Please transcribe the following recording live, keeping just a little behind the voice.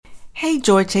Hey,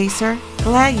 Joy Chaser.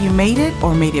 Glad you made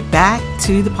it back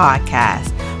to the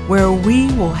podcast, where we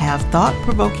will have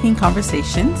thought-provoking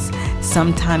conversations,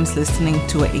 sometimes listening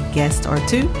to a guest or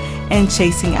two, and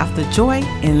chasing after joy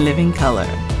in living color.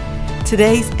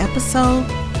 Today's episode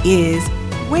is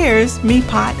Where's Me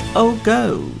Pot O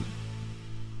Go?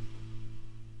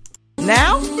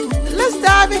 Now, let's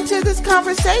dive into this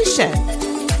conversation.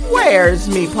 Where's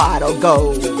me pot o'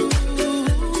 gold?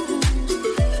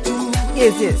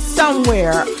 Is it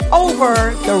somewhere over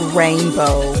the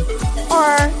rainbow?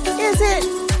 Or is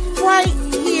it right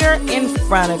here in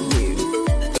front of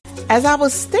you? As I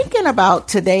was thinking about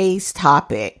today's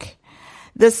topic,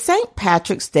 the St.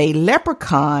 Patrick's Day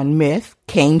leprechaun myth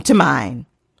came to mind.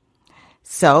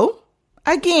 So,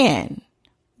 again,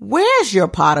 where's your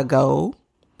pot of gold?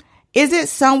 Is it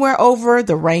somewhere over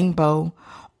the rainbow?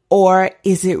 Or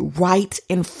is it right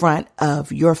in front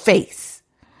of your face?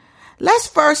 Let's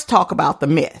first talk about the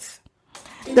myth.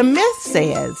 The myth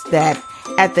says that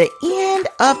at the end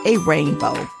of a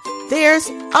rainbow, there's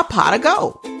a pot of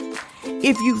gold.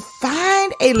 If you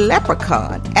find a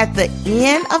leprechaun at the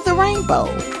end of the rainbow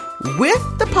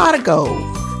with the pot of gold,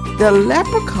 the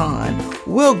leprechaun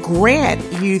will grant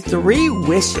you 3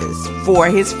 wishes for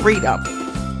his freedom.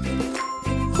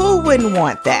 Who wouldn't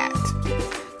want that?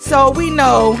 So we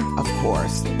know, of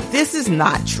course, this is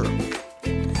not true.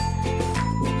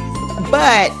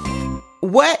 But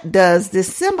what does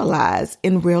this symbolize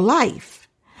in real life?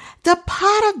 The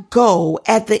pot of gold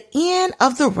at the end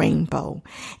of the rainbow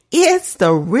is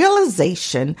the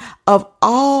realization of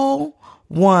all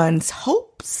one's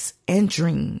hopes and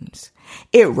dreams.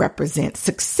 It represents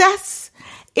success.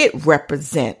 It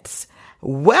represents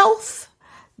wealth.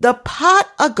 The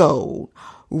pot of gold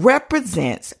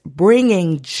represents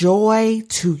bringing joy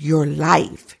to your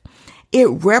life. It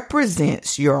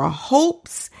represents your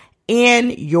hopes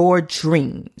and your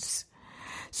dreams.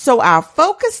 So our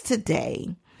focus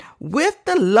today, with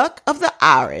the luck of the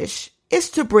Irish, is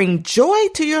to bring joy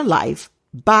to your life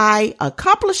by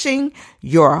accomplishing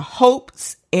your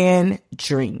hopes and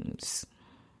dreams.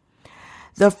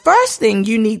 The first thing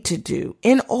you need to do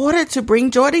in order to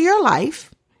bring joy to your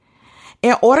life,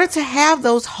 in order to have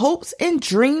those hopes and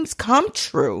dreams come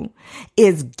true,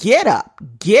 is get up,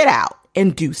 get out,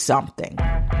 and do something.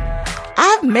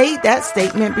 I've made that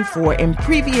statement before in a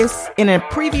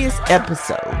previous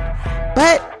episode,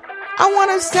 but I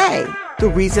want to say the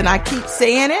reason I keep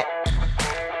saying it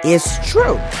is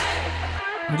true.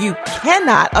 You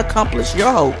cannot accomplish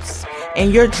your hopes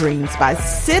and your dreams by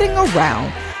sitting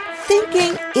around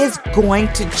thinking it's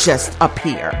going to just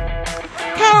appear.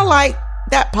 Kind of like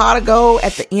that pot of gold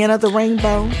at the end of the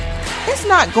rainbow. It's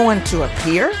not going to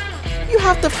appear. You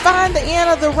have to find the end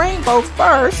of the rainbow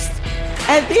first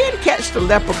and then catch the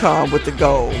leprechaun with the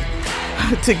gold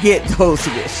to get those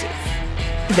wishes,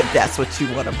 if that's what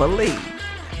you want to believe.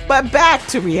 But back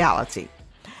to reality.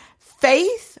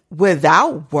 Faith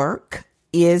without work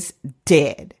is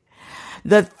dead.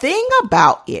 The thing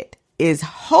about it is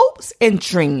hopes and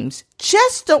dreams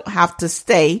just don't have to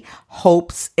stay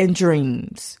hopes and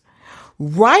dreams.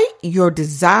 Write your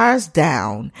desires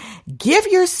down. Give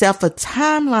yourself a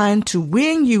timeline to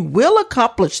when you will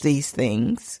accomplish these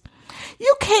things.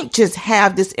 You can't just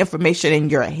have this information in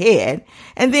your head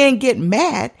and then get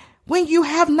mad when you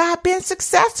have not been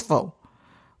successful.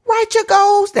 Write your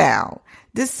goals down.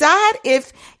 Decide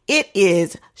if it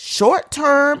is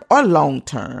short-term or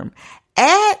long-term.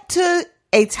 Add to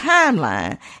a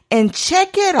timeline and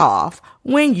check it off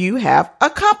when you have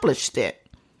accomplished it.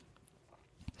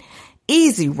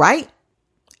 Easy, right?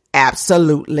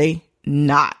 Absolutely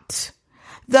not.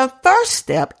 The first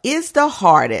step is the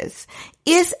hardest.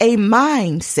 It's a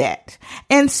mindset.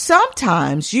 And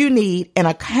sometimes you need an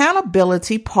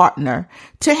accountability partner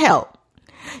to help.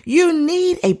 You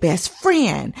need a best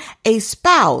friend, a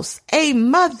spouse, a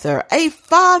mother, a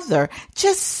father,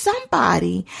 just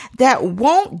somebody that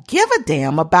won't give a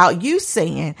damn about you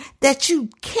saying that you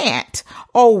can't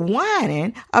or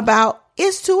whining about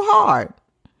it's too hard.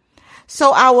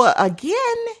 So I will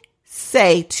again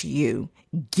say to you,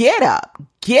 get up,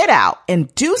 get out,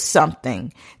 and do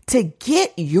something to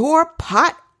get your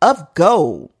pot of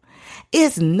gold.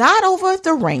 It's not over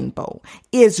the rainbow.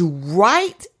 It's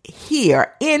right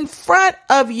here in front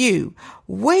of you,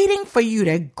 waiting for you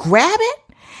to grab it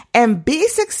and be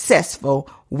successful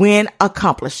when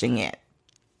accomplishing it.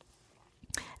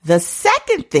 The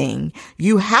second thing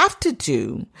you have to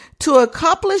do to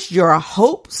accomplish your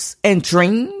hopes and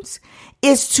dreams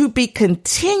is to be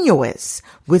continuous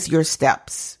with your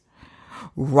steps.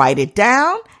 Write it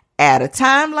down, add a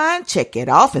timeline, check it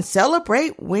off, and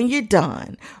celebrate when you're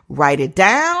done. Write it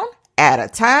down, add a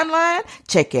timeline,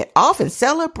 check it off, and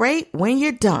celebrate when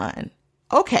you're done.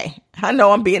 Okay, I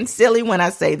know I'm being silly when I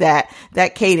say that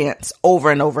cadence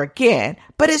over and over again,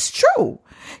 but it's true.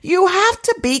 You have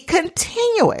to be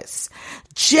continuous,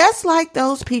 just like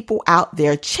those people out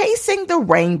there chasing the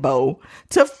rainbow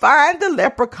to find the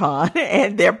leprechaun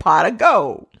and their pot of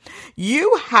gold.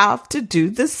 You have to do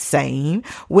the same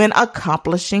when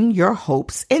accomplishing your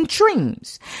hopes and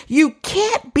dreams. You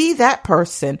can't be that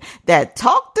person that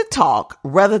talk the talk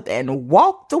rather than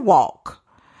walk the walk.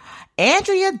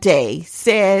 Andrea Day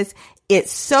says it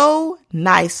so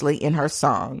nicely in her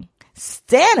song,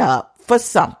 "Stand up for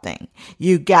something.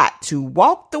 You got to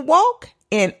walk the walk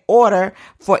in order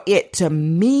for it to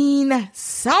mean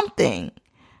something."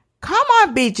 Come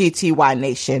on, BGTY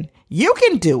Nation. You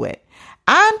can do it.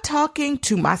 I'm talking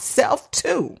to myself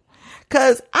too,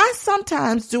 because I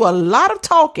sometimes do a lot of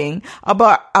talking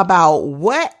about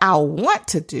what I want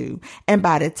to do. And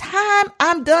by the time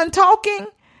I'm done talking,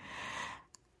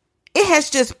 it has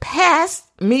just passed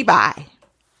me by.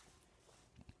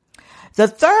 The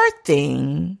third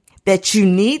thing that you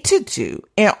need to do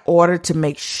in order to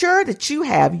make sure that you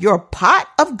have your pot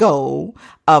of gold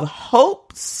of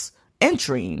hopes and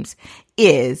dreams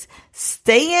is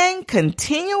staying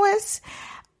continuous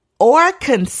or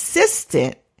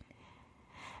consistent,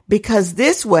 because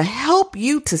this will help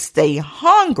you to stay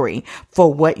hungry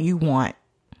for what you want.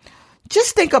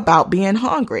 Just think about being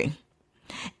hungry.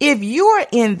 If you're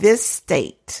in this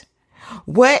state,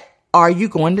 what are you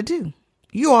going to do?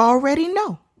 You already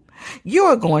know. You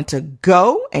are going to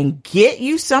go and get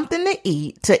you something to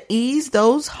eat to ease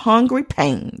those hungry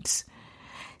pains.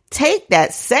 Take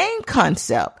that same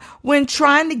concept when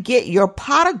trying to get your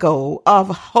pot of gold of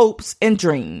hopes and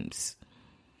dreams.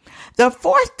 The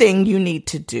fourth thing you need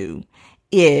to do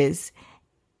is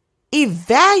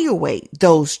evaluate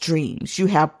those dreams you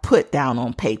have put down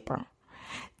on paper.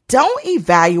 Don't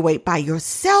evaluate by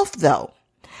yourself, though.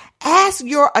 Ask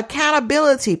your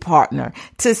accountability partner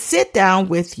to sit down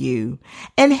with you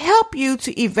and help you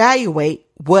to evaluate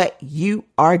what you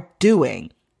are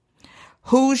doing.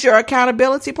 Who's your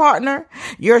accountability partner?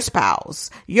 Your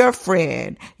spouse, your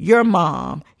friend, your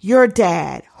mom, your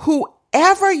dad,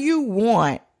 whoever you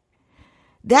want.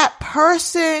 That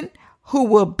person who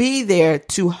will be there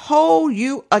to hold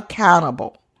you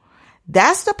accountable.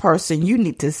 That's the person you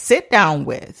need to sit down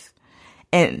with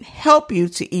and help you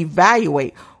to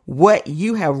evaluate what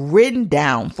you have written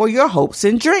down for your hopes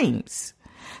and dreams.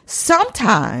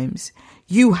 Sometimes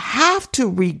you have to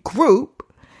regroup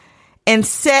and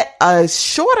set a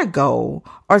shorter goal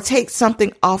or take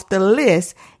something off the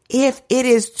list if it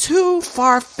is too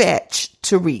far-fetched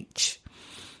to reach.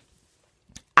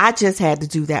 I just had to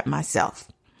do that myself.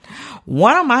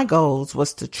 One of my goals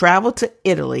was to travel to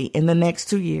Italy in the next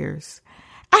 2 years.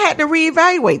 I had to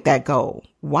reevaluate that goal.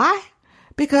 Why?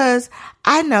 Because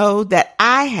I know that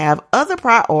I have other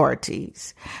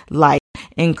priorities, like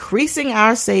increasing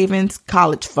our savings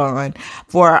college fund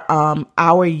for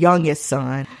our youngest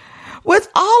son. With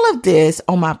all of this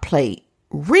on my plate,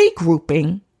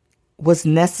 regrouping was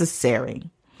necessary.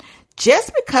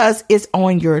 Just because it's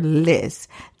on your list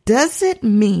doesn't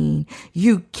mean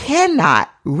you cannot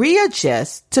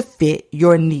readjust to fit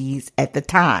your needs at the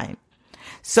time.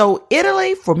 So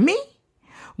Italy, for me,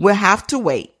 will have to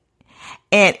wait.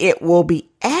 And it will be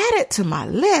added to my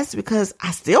list because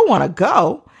I still want to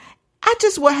go. I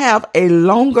just will have a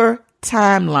longer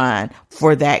timeline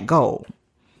for that goal.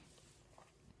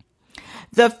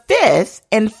 The fifth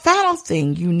and final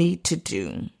thing you need to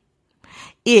do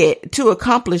to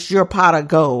accomplish your pot of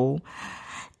gold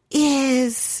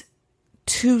is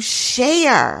to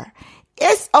share.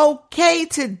 It's okay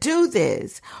to do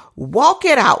this. Walk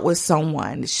it out with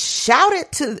someone. Shout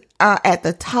it at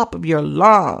the top of your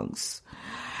lungs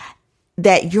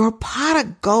that your pot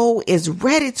of gold is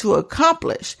ready to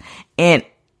accomplish. And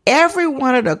every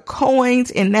one of the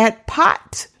coins in that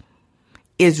pot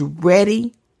is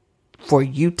ready for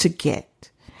you to get.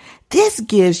 This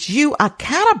gives you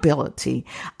accountability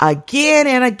again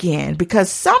and again,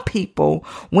 because some people,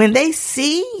 when they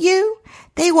see you,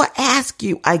 they will ask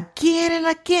you again and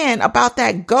again about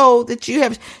that goal that you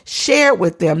have shared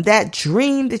with them, that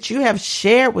dream that you have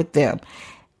shared with them.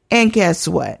 And guess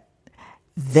what?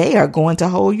 They are going to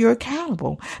hold you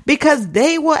accountable because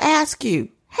they will ask you,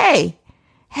 hey,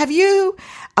 have you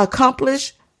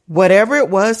accomplished whatever it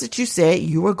was that you said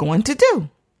you were going to do?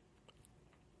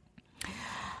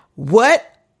 What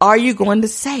are you going to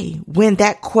say when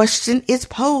that question is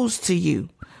posed to you?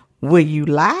 Will you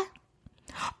lie?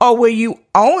 Or will you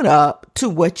own up to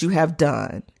what you have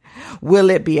done? Will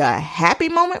it be a happy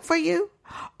moment for you?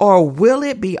 Or will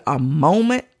it be a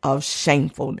moment of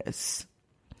shamefulness.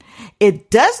 It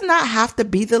does not have to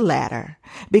be the latter,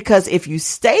 because if you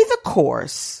stay the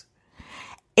course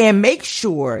and make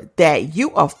sure that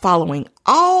you are following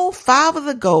all 5 of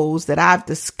the goals that I've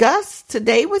discussed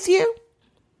today with you,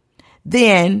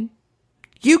 then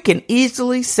you can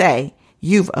easily say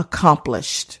you've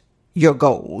accomplished your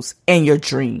goals and your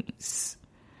dreams.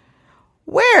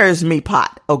 Where's me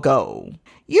pot of gold?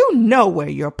 You know where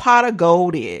your pot of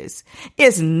gold is.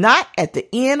 It's not at the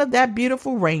end of that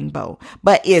beautiful rainbow,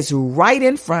 but it's right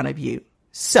in front of you.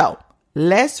 So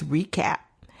let's recap.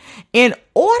 In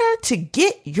order to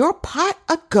get your pot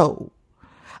of gold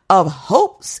of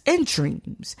hopes and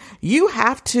dreams, you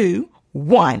have to,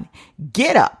 1,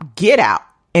 get up, get out,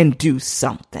 and do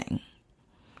something.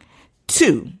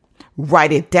 2,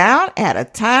 write it down at a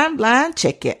timeline,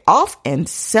 check it off, and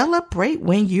celebrate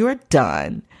when you're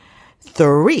done.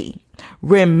 3,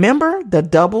 remember the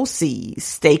double C's.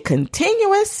 Stay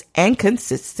continuous and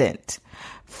consistent.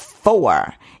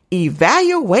 4,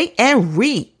 evaluate and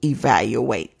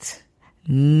re-evaluate.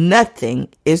 Nothing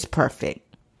is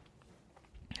perfect.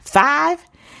 5,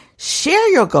 share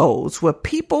your goals with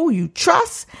people you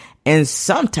trust and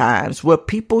sometimes with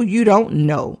people you don't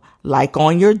know, like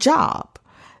on your job.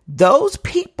 Those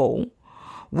people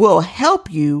will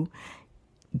help you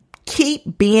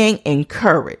keep being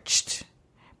encouraged,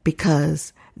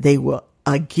 because they will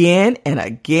again and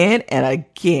again and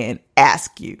again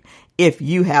ask you if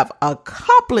you have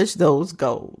accomplished those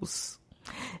goals.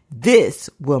 This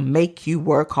will make you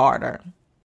work harder.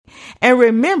 And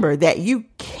remember that you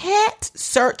can't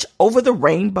search over the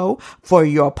rainbow for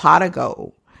your pot of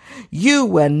gold. You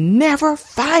will never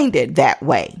find it that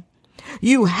way.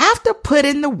 You have to put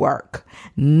in the work.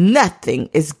 Nothing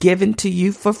is given to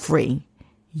you for free.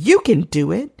 You can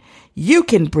do it. You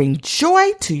can bring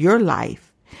joy to your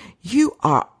life. You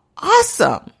are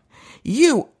awesome.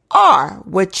 You are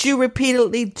what you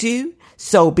repeatedly do.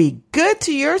 So be good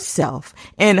to yourself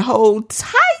and hold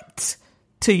tight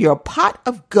to your pot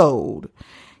of gold,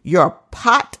 your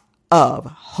pot of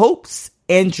hopes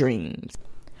and dreams.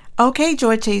 Okay,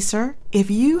 Joy Chaser, if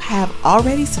you have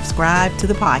already subscribed to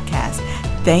the podcast,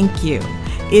 thank you.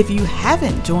 If you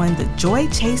haven't joined the Joy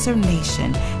Chaser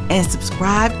Nation and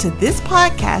subscribed to this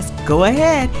podcast, go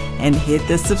ahead and hit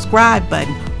the subscribe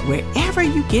button wherever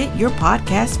you get your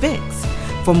podcast fix.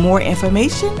 For more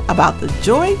information about the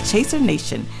Joy Chaser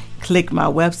Nation, click my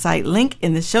website link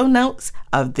in the show notes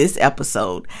of this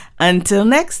episode. Until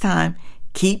next time,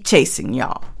 keep chasing,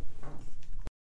 y'all.